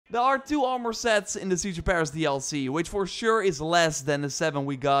There are 2 armor sets in the Siege of Paris DLC, which for sure is less than the 7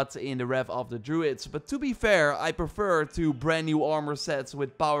 we got in the Rev of the Druids. But to be fair, I prefer 2 brand new armor sets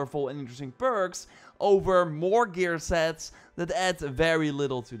with powerful and interesting perks over more gear sets that add very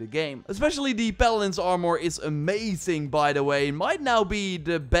little to the game. Especially the Paladin's armor is amazing, by the way. It might now be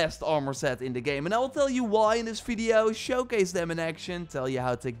the best armor set in the game. And I will tell you why in this video, showcase them in action, tell you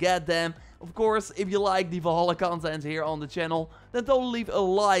how to get them. Of course, if you like the Valhalla content here on the channel, then totally leave a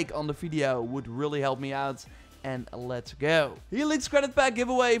like on the video. Would really help me out. And let's go. Helix credit pack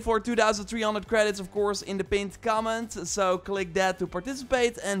giveaway for 2,300 credits, of course, in the pinned comment. So click that to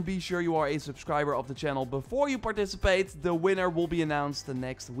participate and be sure you are a subscriber of the channel before you participate. The winner will be announced the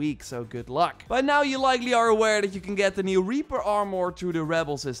next week, so good luck. By now you likely are aware that you can get the new Reaper armor through the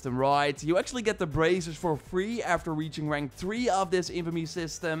Rebel system, right? You actually get the bracers for free after reaching rank 3 of this infamy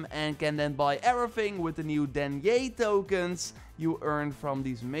system and can then buy everything with the new Denier tokens you earn from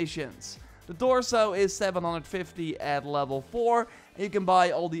these missions. The torso is 750 at level 4, and you can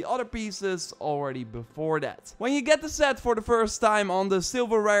buy all the other pieces already before that. When you get the set for the first time on the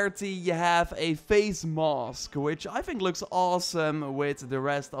silver rarity, you have a face mask, which I think looks awesome with the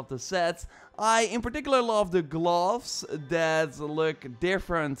rest of the set. I in particular love the gloves that look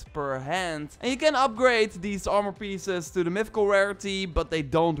different per hand. And you can upgrade these armor pieces to the mythical rarity, but they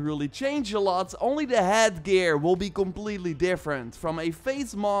don't really change a lot. Only the headgear will be completely different, from a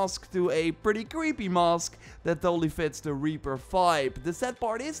face mask to a pretty creepy mask that totally fits the Reaper vibe. The sad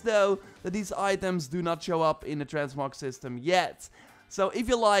part is though that these items do not show up in the transmog system yet. So if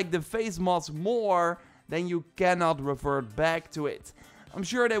you like the face mask more, then you cannot revert back to it. I'm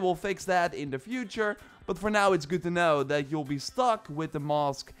sure they will fix that in the future, but for now it's good to know that you'll be stuck with the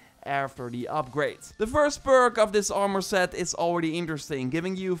mask after the upgrade. The first perk of this armor set is already interesting,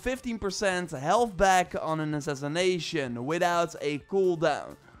 giving you 15% health back on an assassination without a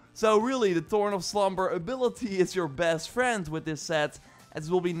cooldown. So really, the Thorn of Slumber ability is your best friend with this set, as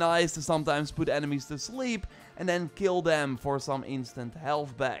it will be nice to sometimes put enemies to sleep and then kill them for some instant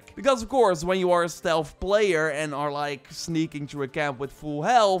health back. Because of course, when you are a stealth player and are like sneaking through a camp with full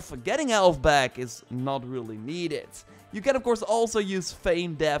health, getting health back is not really needed. You can of course also use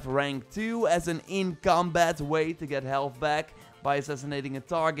Feign Death rank 2 as an in-combat way to get health back by assassinating a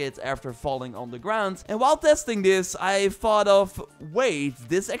target after falling on the ground. And while testing this, I thought of, wait,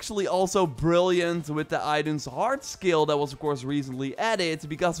 this actually also brilliant with the Idun's Heart skill that was of course recently added,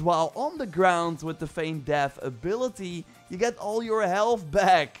 because while on the ground with the Feign Death ability, you get all your health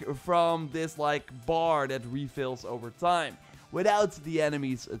back from this like bar that refills over time, without the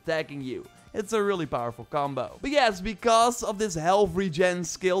enemies attacking you. It's a really powerful combo. But yes, because of this health regen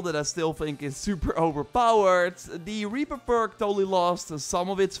skill that I still think is super overpowered, the Reaper perk totally lost some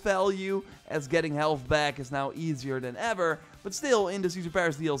of its value, as getting health back is now easier than ever. But still, in the Siege of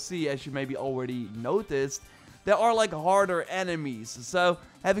Paris DLC, as you maybe already noticed, there are like harder enemies, so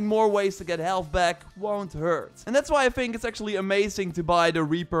having more ways to get health back won't hurt. And that's why I think it's actually amazing to buy the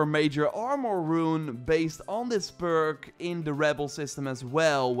Reaper Major Armor rune based on this perk in the Rebel system as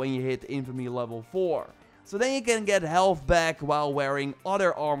well when you hit Infamy level 4. So then you can get health back while wearing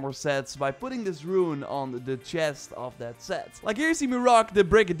other armor sets by putting this rune on the chest of that set. Like here you see me rock the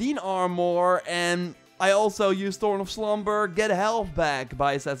Brigadine armor, and I also use Thorn of Slumber, get health back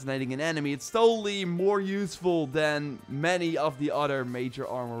by assassinating an enemy. It's totally more useful than many of the other major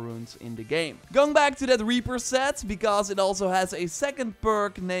armor runes in the game. Going back to that Reaper set, because it also has a second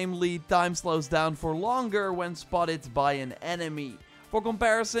perk, namely time slows down for longer when spotted by an enemy. For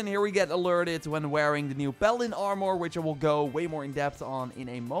comparison, here we get alerted when wearing the new Paladin armor, which I will go way more in depth on in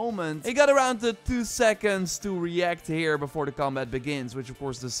a moment. You got around the 2 seconds to react here before the combat begins, which of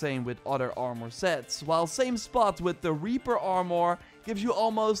course is the same with other armor sets. While same spot with the Reaper armor gives you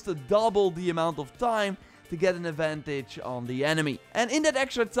almost double the amount of time to get an advantage on the enemy. And in that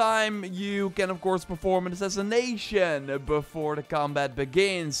extra time, you can of course perform an assassination before the combat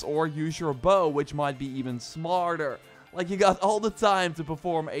begins, or use your bow, which might be even smarter. Like you got all the time to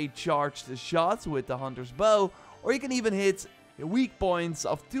perform a charged shot with the Hunter's Bow, or you can even hit weak points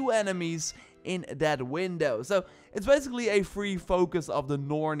of 2 enemies in that window. So it's basically a free focus of the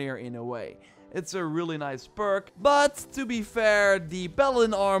Nornir in a way. It's a really nice perk, but to be fair, the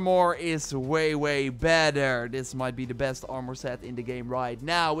Paladin armor is way better. This might be the best armor set in the game right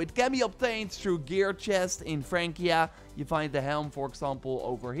now. It can be obtained through Gear Chest in Francia. You find the helm, for example,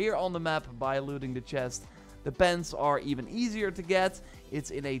 over here on the map by looting the chest. The pants are even easier to get. It's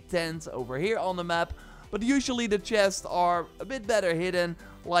in a tent over here on the map. But usually the chests are a bit better hidden,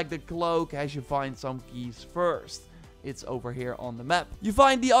 like the cloak, as you find some keys first. it's over here on the map. You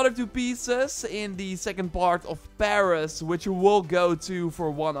find the other 2 pieces in the second part of Paris, which you will go to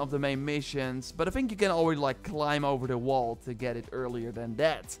for one of the main missions, but I think you can already like climb over the wall to get it earlier than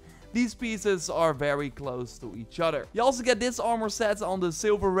that. These pieces are very close to each other. You also get this armor set on the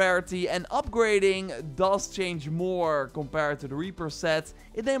silver rarity, and upgrading does change more compared to the Reaper set.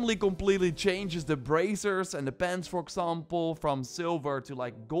 It namely completely changes the bracers and the pants, for example, from silver to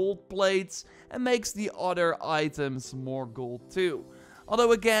like gold plates, and makes the other items more gold too.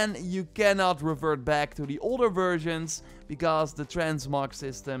 Although again, you cannot revert back to the older versions because the transmog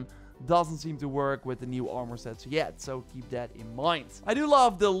system doesn't seem to work with the new armor sets yet, so keep that in mind. I do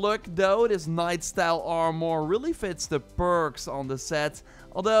love the look though. This knight style armor really fits the perks on the set,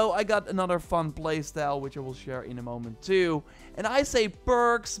 although I got another fun playstyle which I will share in a moment too. And I say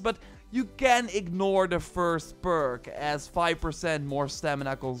perks, but you can ignore the first perk, as 5% more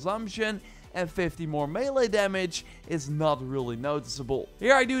stamina consumption and 50 more melee damage is not really noticeable.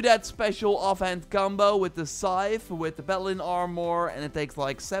 Here I do that special offhand combo with the scythe, with the paladin armor, and it takes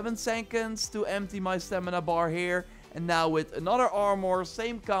like 7 seconds to empty my stamina bar here. And now with another armor,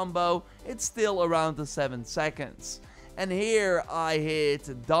 same combo, it's still around the 7 seconds. And here I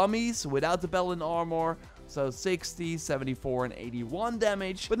hit dummies without the paladin armor, so 60, 74, and 81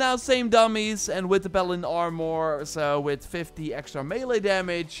 damage. But now same dummies and with the paladin armor, so with 50 extra melee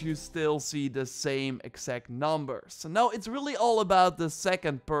damage, you still see the same exact numbers. So now it's really all about the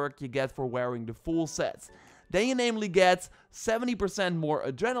second perk you get for wearing the full set. Then you namely get 70% more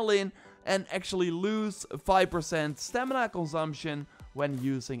adrenaline and actually lose 5% stamina consumption when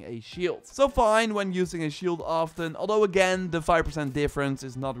using a shield. So fine when using a shield often, although again the 5% difference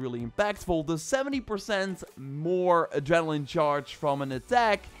is not really impactful. The 70% more adrenaline charge from an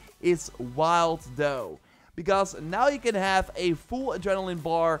attack is wild though, because now you can have a full adrenaline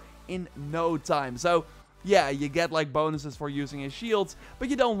bar in no time. So yeah, you get like bonuses for using a shield, but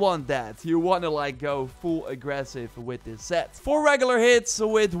you don't want that. You want to like go full aggressive with this set. 4 regular hits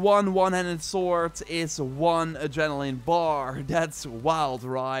with one-handed sword is 1 adrenaline bar. That's wild,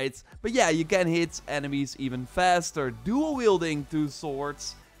 right? But yeah, you can hit enemies even faster. Dual wielding 2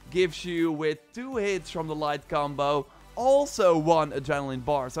 swords gives you, with 2 hits from the light combo, also 1 adrenaline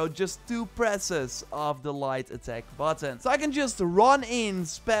bar, so just 2 presses of the light attack button. So I can just run in,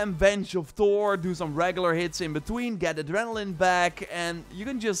 spam Venge of Thor, do some regular hits in between, get adrenaline back, and you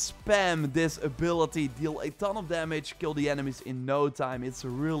can just spam this ability, deal a ton of damage, kill the enemies in no time. It's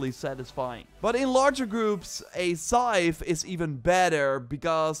really satisfying. But in larger groups, a scythe is even better,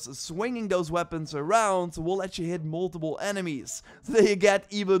 because swinging those weapons around will let you hit multiple enemies, so that you get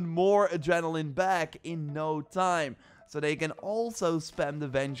even more adrenaline back in no time. So they can also spam the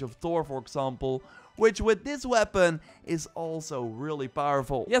Venge of Thor, for example, which with this weapon is also really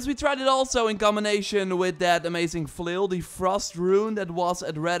powerful. Yes, we tried it also in combination with that amazing flail, the Frost Rune that was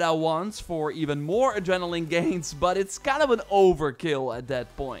at Reda once for even more adrenaline gains, but it's kind of an overkill at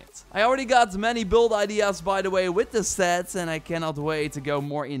that point. I already got many build ideas, by the way, with the stats, and I cannot wait to go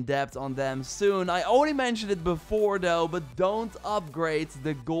more in depth on them soon. I already mentioned it before though, but don't upgrade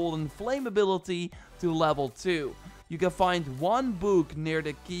the Golden Flame ability to level 2. You can find 1 book near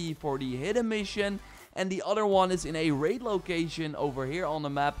the key for the hidden mission, and the other one is in a raid location over here on the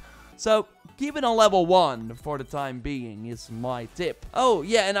map. So keep it on level 1 for the time being is my tip. Oh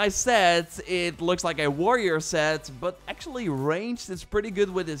yeah, and I said it looks like a warrior set, but actually ranged is pretty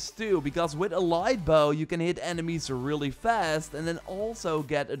good with this too, because with a light bow you can hit enemies really fast and then also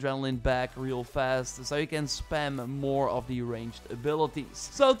get adrenaline back real fast, so you can spam more of the ranged abilities.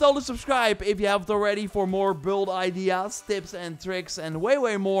 So totally subscribe if you haven't already for more build ideas, tips and tricks, and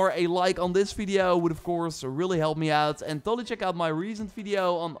way more. A like on this video would of course really help me out, and totally check out my recent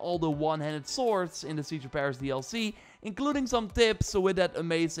video on all the one-handed swords in the Siege of Paris DLC, including some tips with that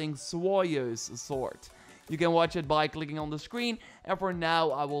amazing Soyuz sword. You can watch it by clicking on the screen, and for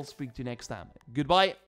now I will speak to you next time. Goodbye!